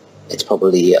it's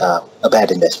probably a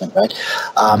bad investment, right?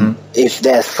 If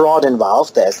there's fraud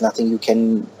involved, there's nothing you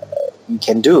can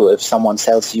do. If someone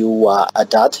sells you a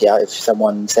dud, if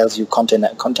someone sells you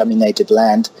contaminated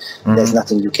land, there's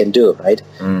nothing you can do, right?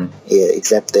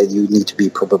 Except that you need to be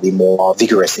probably more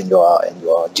vigorous in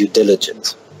your due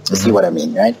diligence. You see what I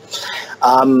mean, right?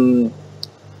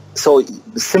 So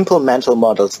simple mental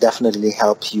models definitely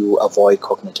help you avoid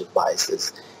cognitive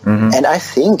biases. And I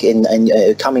think in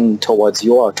coming towards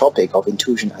your topic of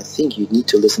intuition, I think you need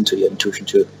to listen to your intuition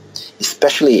too,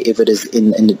 especially if it is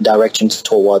in directions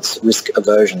towards risk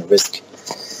aversion,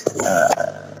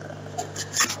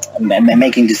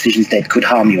 making decisions that could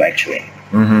harm you actually.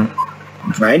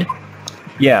 Right?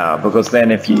 Yeah, because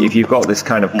then if you've got this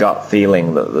kind of gut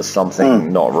feeling that there's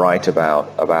something not right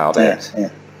about it,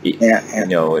 you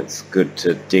know, it's good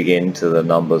to dig into the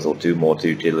numbers or do more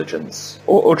due diligence,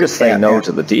 or just say no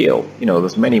to the deal. You know,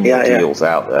 there's many more deals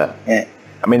out there.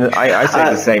 I mean, I say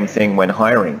the same thing when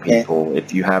hiring people.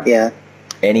 If you have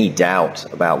any doubt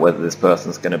about whether this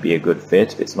person's going to be a good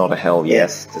fit, if it's not a hell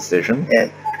yes decision,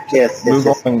 move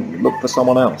on and look for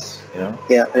someone else. You know?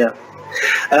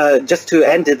 Just to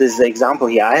end this example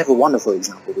here, I have a wonderful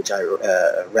example which I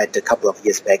read a couple of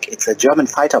years back. It's a German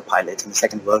fighter pilot in the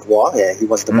Second World War. He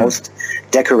was the most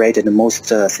decorated and most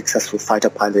successful fighter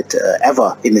pilot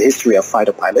ever in the history of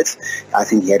fighter pilots. I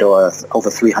think he had over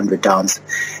 300 downs.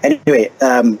 Anyway,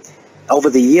 over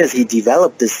the years he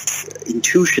developed this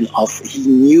intuition of, he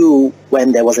knew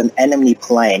when there was an enemy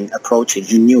plane approaching.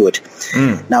 He knew it.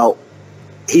 Now,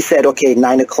 he said, okay,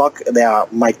 9 o'clock, there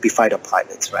might be fighter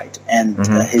pilots, right? And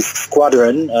his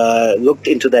squadron looked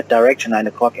into that direction, 9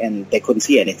 o'clock, and they couldn't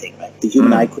see anything, right? The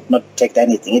human eye could not detect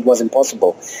anything. It was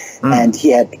impossible. And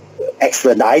he had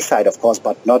excellent eyesight, of course,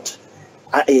 but not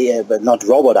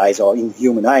robot eyes or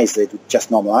human eyes, just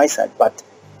normal eyesight. But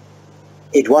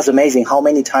it was amazing how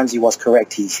many times he was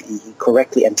correct. He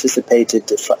correctly anticipated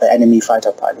enemy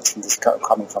fighter pilots in this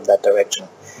coming from that direction.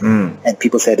 And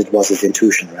people said it was his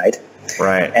intuition, right?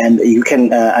 Right. And you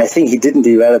can, I think he didn't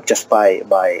develop just by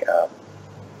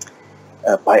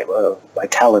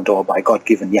talent or by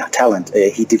God-given, talent.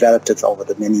 He developed it over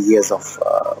the many years of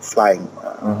flying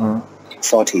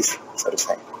sorties, so to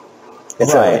say.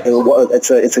 It's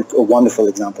a wonderful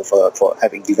example for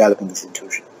developing this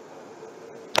intuition.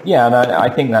 Yeah, and I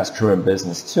think that's true in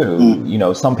business too. You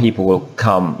know, some people will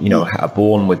come, are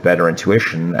born with better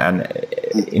intuition, and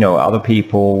other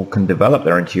people can develop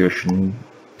their intuition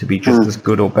to be just as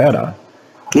good or better,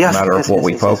 no matter what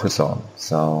we focus on.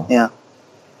 So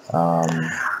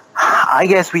I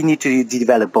guess we need to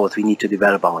develop both. We need to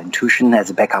develop our intuition as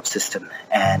a backup system,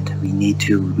 and we need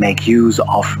to make use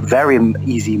of very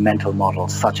easy mental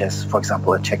models, such as, for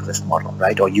example, a checklist model,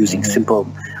 right? Or using simple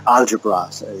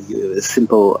algebras,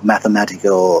 simple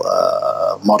mathematical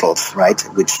models, right?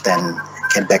 Which then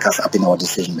can back us up in our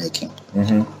decision making.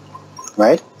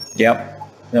 Right? Yep.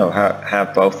 No,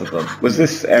 have both of them. Was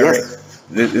this Eric? Yes.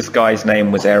 This guy's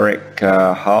name was Eric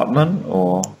Hartman,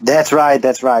 or? That's right.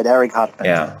 Eric Hartman.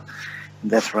 Yeah.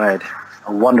 That's right.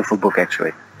 A wonderful book,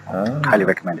 actually. Highly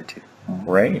recommend it to you.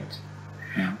 Great.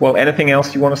 Well, anything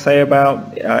else you want to say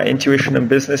about intuition and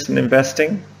business and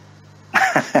investing?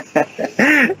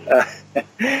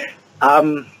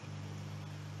 I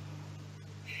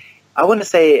want to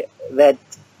say that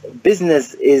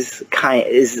business is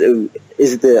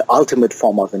the ultimate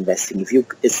form of investing. If you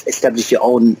establish your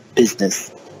own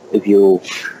business, if you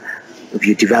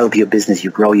develop your business,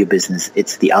 you grow your business,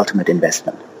 it's the ultimate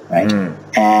investment, right?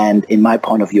 And in my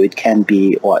point of view, it can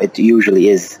be, or it usually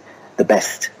is, the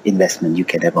best investment you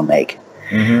can ever make.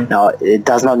 Now, it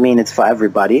does not mean it's for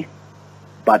everybody,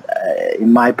 but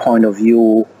in my point of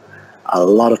view, a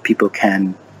lot of people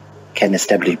can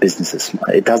establish businesses.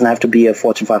 It doesn't have to be a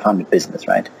Fortune 500 business,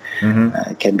 right?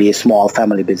 It can be a small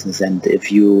family business, and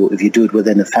if you do it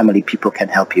within a family, people can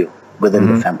help you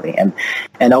within the family. And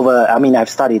I've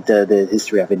studied the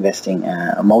history of investing.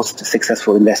 Most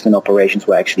successful investment operations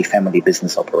were actually family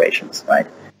business operations, right?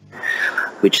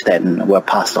 Which then were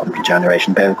passed on to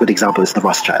generation. But a good example is the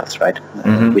Rothschilds, right?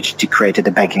 Which created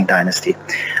a banking dynasty.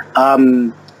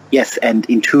 Yes, and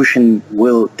intuition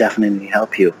will definitely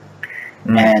help you.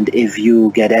 And if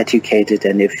you get educated,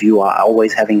 and if you are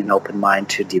always having an open mind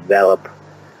to develop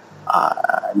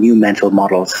new mental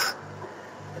models,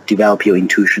 develop your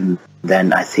intuition,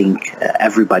 then I think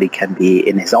everybody can be,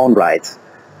 in his own right,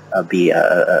 be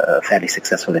a fairly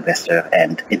successful investor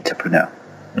and entrepreneur.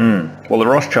 Well, the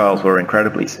Rothschilds were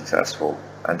incredibly successful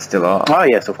and still are. Oh,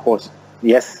 yes, of course.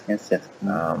 Yes.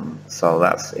 So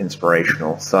that's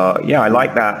inspirational. So, yeah, I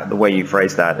like that, the way you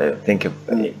phrase that. Think of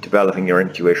developing your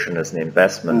intuition as an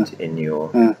investment in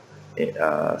your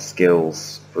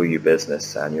skills for your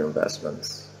business and your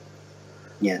investments.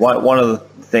 Yes. One of the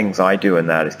things I do in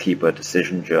that is keep a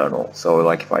decision journal. So,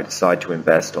 like, if I decide to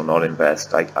invest or not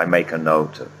invest, I make a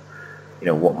note of,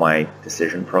 what my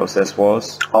decision process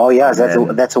was. Oh, yeah,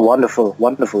 that's a wonderful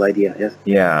idea. Yes.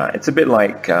 Yeah, it's a bit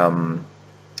like...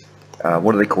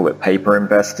 what do they call it? Paper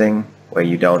investing, where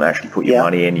you don't actually put your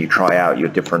money in, you try out your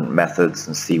different methods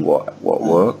and see what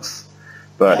works.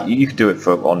 But you could do it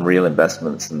on real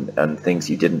investments and things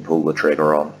you didn't pull the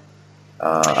trigger on,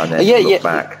 and then look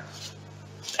back.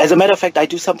 As a matter of fact, I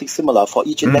do something similar. For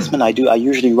each investment I do, I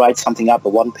usually write something up, a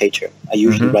one-pager. I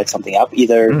usually write something up,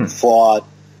 either for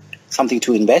something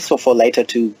to invest or for later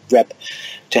to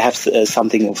have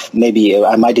something of, maybe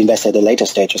I might invest at a later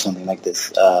stage or something like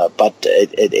this. But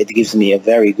it gives me a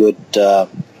very good a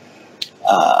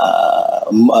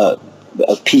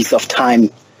piece of time,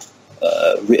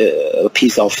 a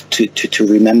piece of to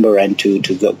remember and to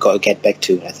get back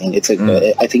to. I think it's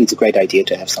a great idea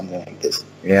to have something like this.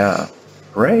 Yeah,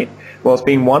 great. Well, it's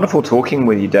been wonderful talking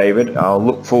with you, David. I'll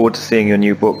look forward to seeing your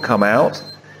new book come out.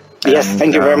 Yes,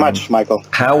 thank you very much, Michael.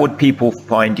 How would people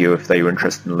find you if they were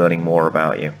interested in learning more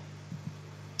about you?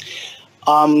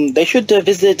 They should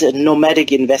visit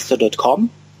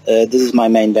nomadicinvestor.com. This is my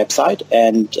main website,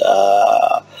 and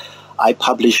I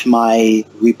publish my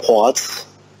reports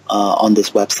on this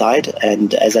website.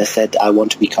 And as I said, I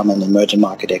want to become an emerging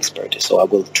market expert. So I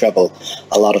will travel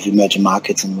a lot of emerging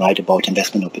markets and write about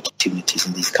investment opportunities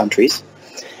in these countries.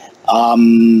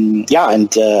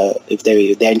 If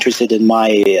they're interested in my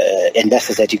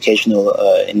investors education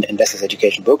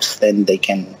books, then they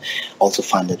can also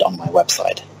find it on my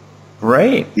website.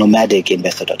 Great.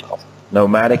 Nomadicinvestor.com.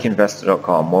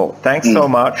 Nomadicinvestor.com. Well, thanks so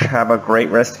much. Have a great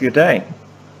rest of your day.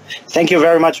 Thank you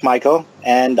very much, Michael.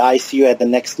 And I see you at the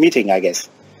next meeting, I guess.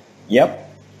 Yep.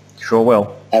 Sure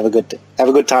will. Have a good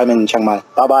time in Chiang Mai.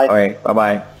 Bye-bye. All right.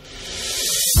 Bye-bye.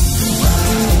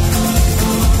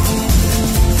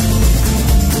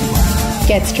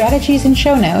 Get strategies and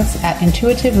show notes at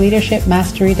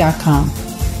intuitiveleadershipmastery.com.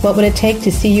 What would it take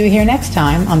to see you here next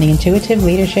time on the Intuitive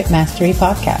Leadership Mastery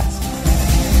Podcast?